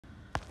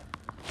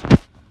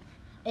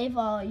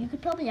Ava, you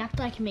could probably act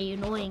like me,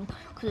 annoying,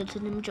 because it's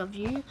an image of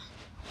you.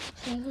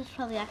 So you could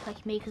probably act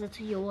like me because it's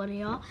your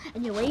audio,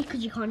 and you're weak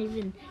because you can't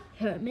even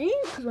hurt me.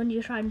 Because when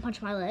you try and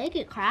punch my leg,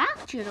 it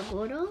cracked. You're a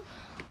gordo.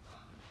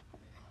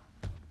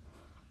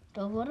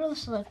 The gordo.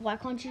 So like, why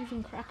can't you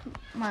even crack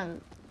my?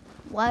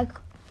 Why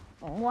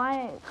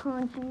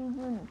can't you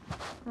even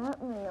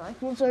hurt me?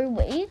 Like you're so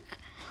weak.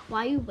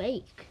 Why are you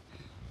weak?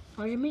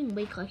 What do you mean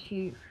weak? Like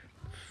you're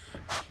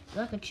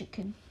like a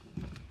chicken.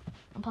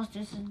 And plus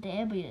this is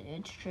there, but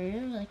it's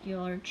true. Like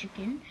you're a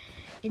chicken.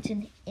 It's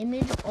an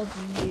image of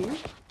you,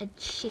 a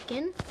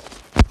chicken.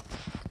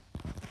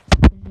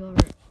 You're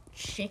a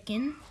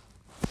chicken.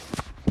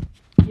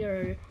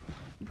 You're a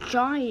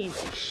giant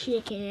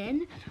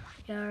chicken.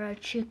 You're a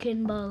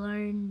chicken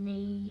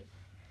bologna.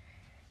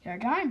 You're a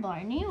giant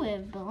bologna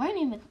with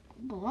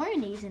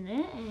bologna's in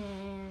it,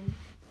 and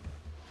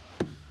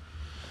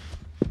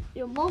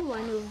you're more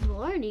bologna with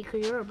bologna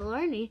because you're a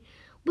bologna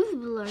with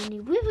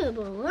a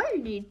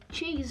bologna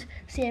cheese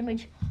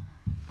sandwich.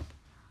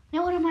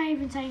 Now what am I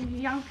even saying?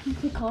 Y'all can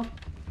click off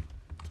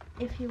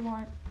if you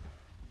want.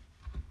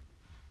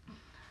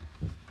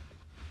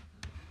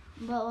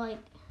 But like,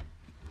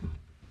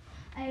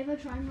 I ever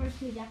try and roast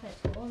food back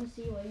at school and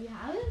see what you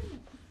have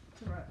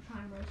to try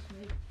and roast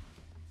food.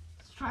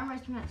 Try and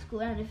roast me at school,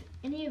 and if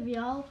any of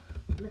y'all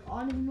like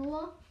aren't in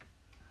law,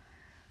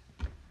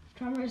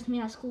 try and roast me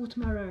at school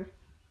tomorrow.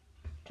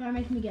 Try and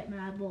make me get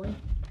mad, boy.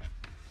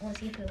 Let's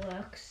see if it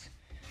works.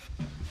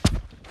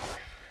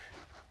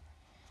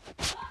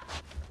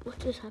 What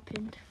just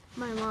happened?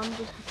 My mom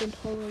just happened.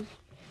 Hold.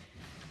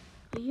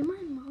 Are you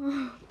my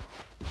mom?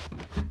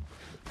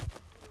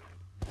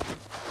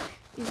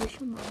 Is this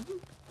your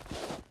mom?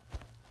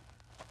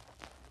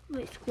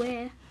 Wait,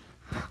 square.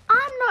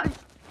 I'm not.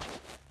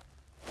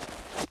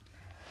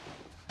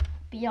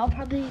 But y'all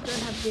probably don't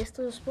have this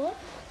little spot,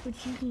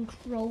 which you can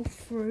scroll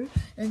through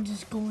and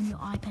just go on your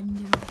iPad and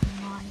do it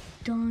live.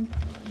 Dun,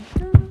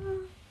 dun,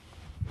 dun.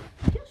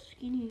 Look how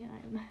skinny I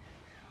am.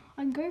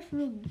 I can go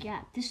through a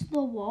gap. This is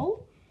the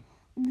wall,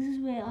 and this is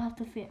where I have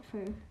to fit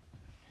through.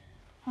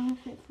 I have to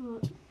fit through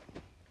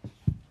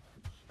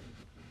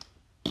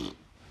it.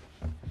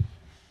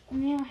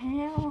 Now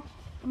how?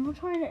 I'm not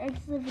trying to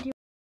exit the video.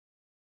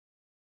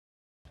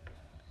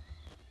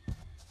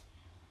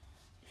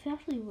 If it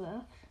actually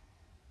works.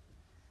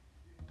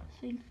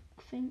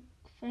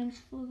 Thanks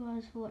for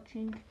guys for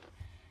watching.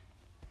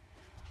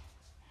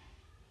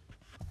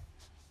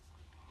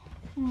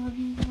 Love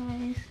you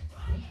guys.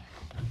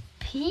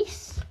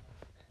 Peace.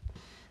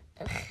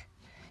 Ugh.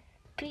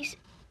 Peace.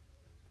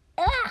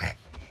 Ugh.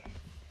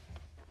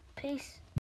 Peace.